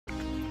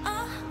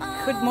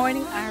Good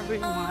morning,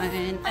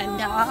 everyone. And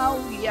now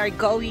we are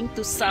going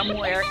to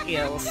somewhere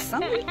else.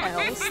 Somewhere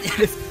else.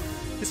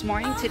 This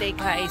morning today,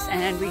 guys,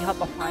 and we have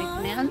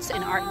appointments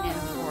in our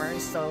neighbor.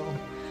 So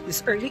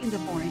it's early in the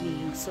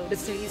morning. So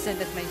that's the reason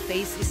that my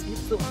face is not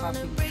so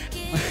happy.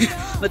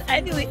 But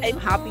anyway, I'm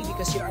happy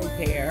because you are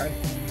there.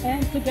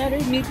 And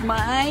together with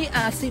my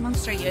Simon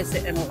Reyes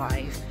and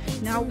life.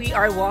 Now we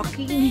are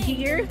walking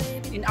here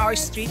in our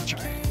street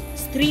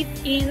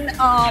in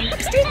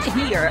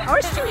here,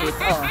 our street.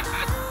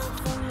 Oh.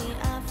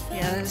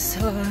 Yes,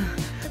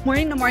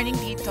 morning na morning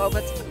dito,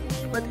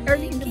 but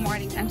early in the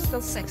morning, I'm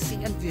still sexy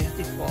and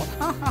beautiful.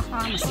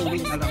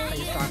 Masuling na lang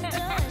kayo sa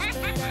akin.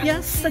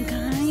 Yes,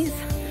 guys,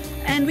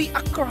 and we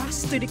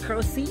across to the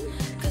crossing.